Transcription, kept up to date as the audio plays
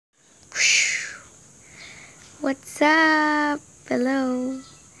What's up? Hello.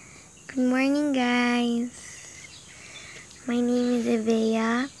 Good morning, guys. My name is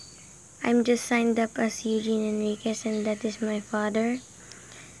Evea. I'm just signed up as Eugene Enriquez, and that is my father.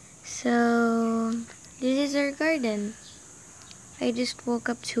 So, this is our garden. I just woke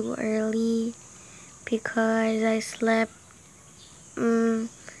up too early because I slept.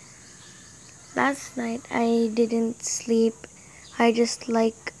 Last night I didn't sleep. I just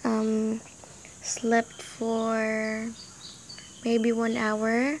slept for maybe 1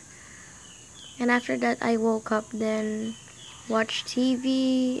 hour. And after that, I woke up, then watched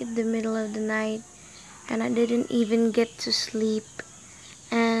TV in the middle of the night, and I didn't even get to sleep.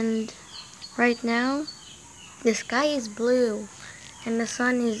 And right now, the sky is blue, and the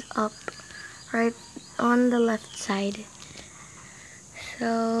sun is up right on the left side.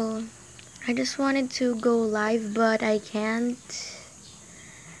 So, I just wanted to go live, but I can't.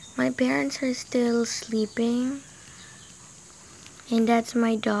 My parents are still sleeping, and that's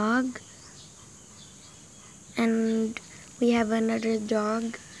my dog. And we have another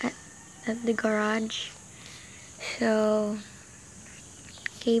dog at the garage. So,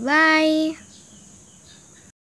 okay, bye.